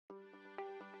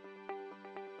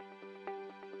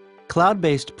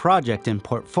cloud-based project and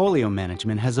portfolio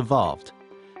management has evolved.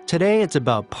 Today, it's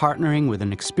about partnering with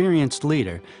an experienced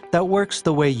leader that works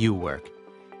the way you work,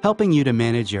 helping you to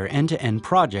manage your end-to-end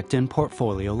project and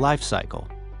portfolio lifecycle.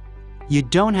 You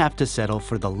don't have to settle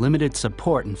for the limited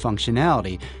support and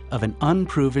functionality of an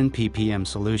unproven PPM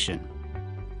solution.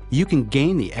 You can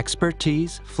gain the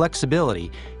expertise,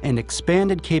 flexibility, and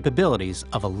expanded capabilities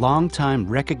of a long-time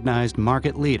recognized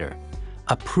market leader,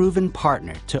 a proven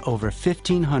partner to over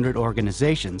 1,500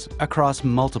 organizations across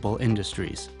multiple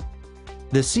industries.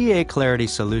 The CA Clarity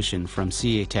solution from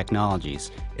CA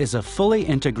Technologies is a fully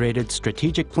integrated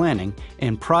strategic planning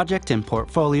and project and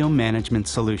portfolio management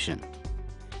solution.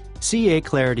 CA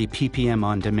Clarity PPM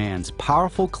On Demand's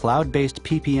powerful cloud-based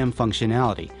PPM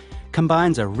functionality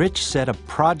combines a rich set of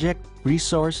project,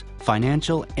 resource,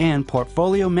 financial, and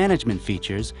portfolio management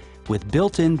features with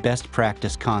built-in best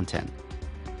practice content.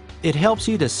 It helps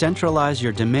you to centralize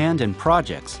your demand and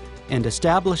projects and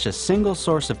establish a single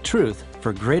source of truth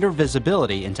for greater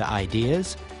visibility into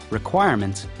ideas,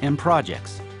 requirements, and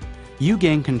projects. You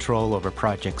gain control over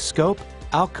project scope,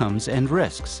 outcomes, and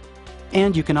risks,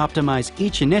 and you can optimize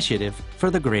each initiative for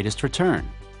the greatest return.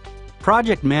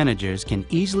 Project managers can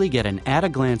easily get an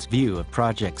at-a-glance view of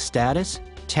project status,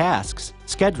 tasks,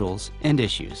 schedules, and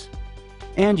issues.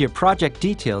 And your project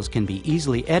details can be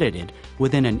easily edited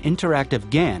within an interactive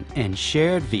Gantt and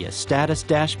shared via status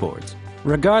dashboards,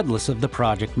 regardless of the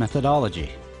project methodology.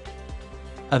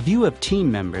 A view of team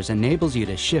members enables you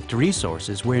to shift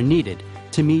resources where needed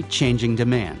to meet changing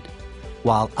demand,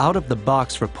 while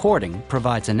out-of-the-box reporting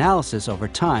provides analysis over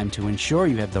time to ensure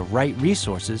you have the right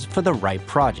resources for the right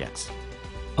projects.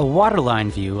 A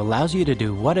waterline view allows you to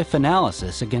do what-if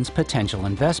analysis against potential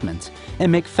investments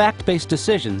and make fact-based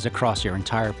decisions across your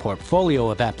entire portfolio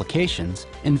of applications,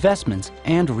 investments,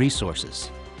 and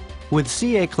resources. With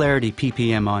CA Clarity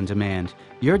PPM On Demand,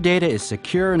 your data is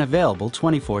secure and available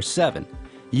 24/7.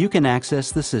 You can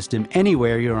access the system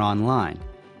anywhere you're online.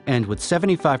 And with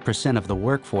 75% of the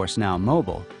workforce now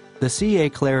mobile, the CA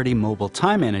Clarity Mobile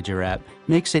Time Manager app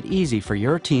makes it easy for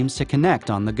your teams to connect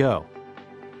on the go.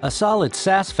 A solid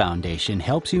SaaS foundation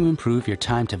helps you improve your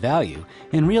time to value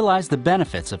and realize the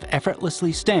benefits of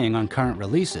effortlessly staying on current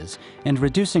releases and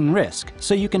reducing risk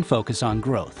so you can focus on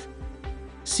growth.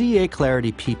 CA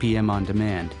Clarity PPM On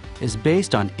Demand is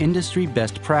based on industry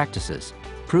best practices,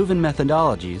 proven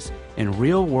methodologies, and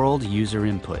real-world user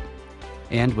input.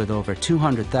 And with over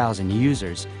 200,000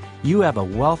 users, you have a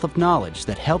wealth of knowledge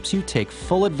that helps you take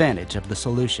full advantage of the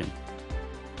solution.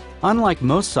 Unlike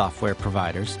most software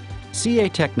providers, CA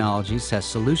Technologies has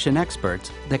solution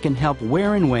experts that can help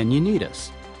where and when you need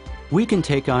us. We can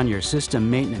take on your system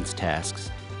maintenance tasks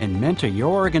and mentor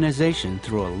your organization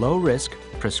through a low-risk,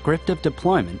 prescriptive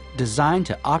deployment designed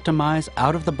to optimize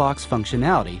out-of-the-box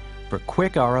functionality for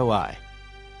quick ROI.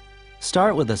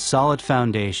 Start with a solid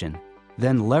foundation,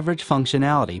 then leverage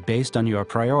functionality based on your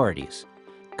priorities.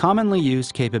 Commonly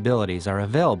used capabilities are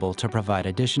available to provide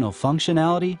additional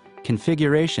functionality,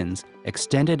 configurations,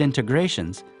 extended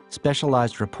integrations,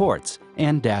 specialized reports,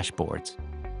 and dashboards.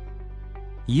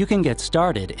 You can get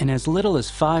started in as little as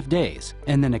 5 days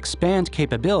and then expand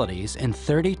capabilities in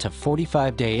 30 to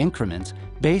 45-day increments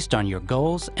based on your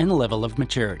goals and level of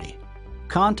maturity.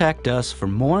 Contact us for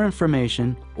more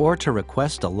information or to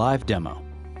request a live demo.